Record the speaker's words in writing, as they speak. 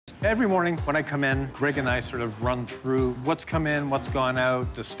Every morning when I come in, Greg and I sort of run through what's come in, what's gone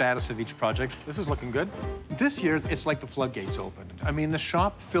out, the status of each project. This is looking good. This year, it's like the floodgates opened. I mean, the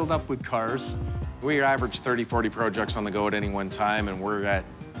shop filled up with cars. We average 30, 40 projects on the go at any one time, and we're at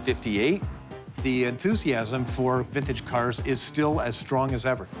 58. The enthusiasm for vintage cars is still as strong as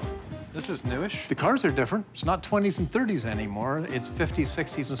ever. This is newish. The cars are different. It's not 20s and 30s anymore. It's 50s,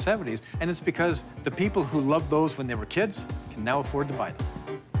 60s, and 70s. And it's because the people who loved those when they were kids can now afford to buy them.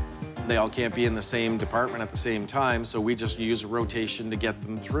 They all can't be in the same department at the same time, so we just use a rotation to get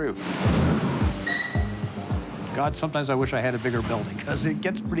them through. God, sometimes I wish I had a bigger building, because it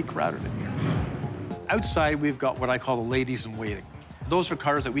gets pretty crowded in here. Outside, we've got what I call the ladies in waiting. Those are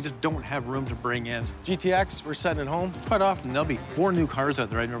cars that we just don't have room to bring in. GTX, we're setting it home. Quite often, there'll be 4 new cars out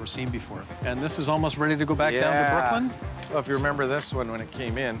there I've never seen before. And this is almost ready to go back down to Brooklyn. Well, if you remember this one when it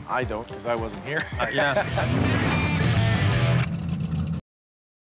came in, I don't, because I wasn't here. Yeah.